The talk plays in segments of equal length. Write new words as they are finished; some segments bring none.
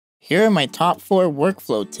Here are my top 4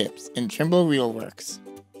 workflow tips in Trimble RealWorks.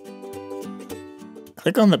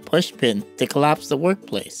 Click on the push pin to collapse the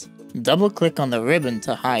workplace. Double-click on the ribbon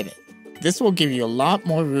to hide it. This will give you a lot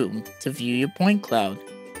more room to view your point cloud.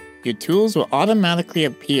 Your tools will automatically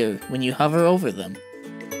appear when you hover over them.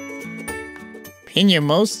 Pin your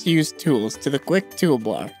most used tools to the quick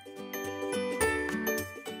toolbar.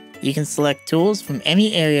 You can select tools from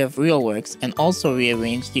any area of RealWorks and also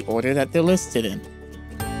rearrange the order that they're listed in.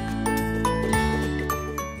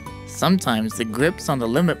 Sometimes the grips on the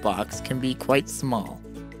limit box can be quite small.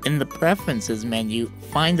 In the Preferences menu,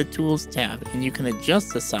 find the Tools tab and you can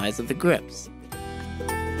adjust the size of the grips.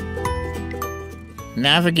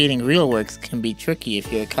 Navigating RealWorks can be tricky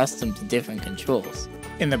if you're accustomed to different controls.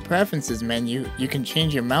 In the Preferences menu, you can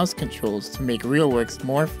change your mouse controls to make RealWorks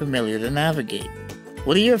more familiar to navigate.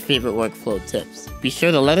 What are your favorite workflow tips? Be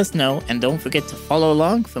sure to let us know and don't forget to follow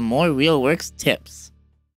along for more RealWorks tips.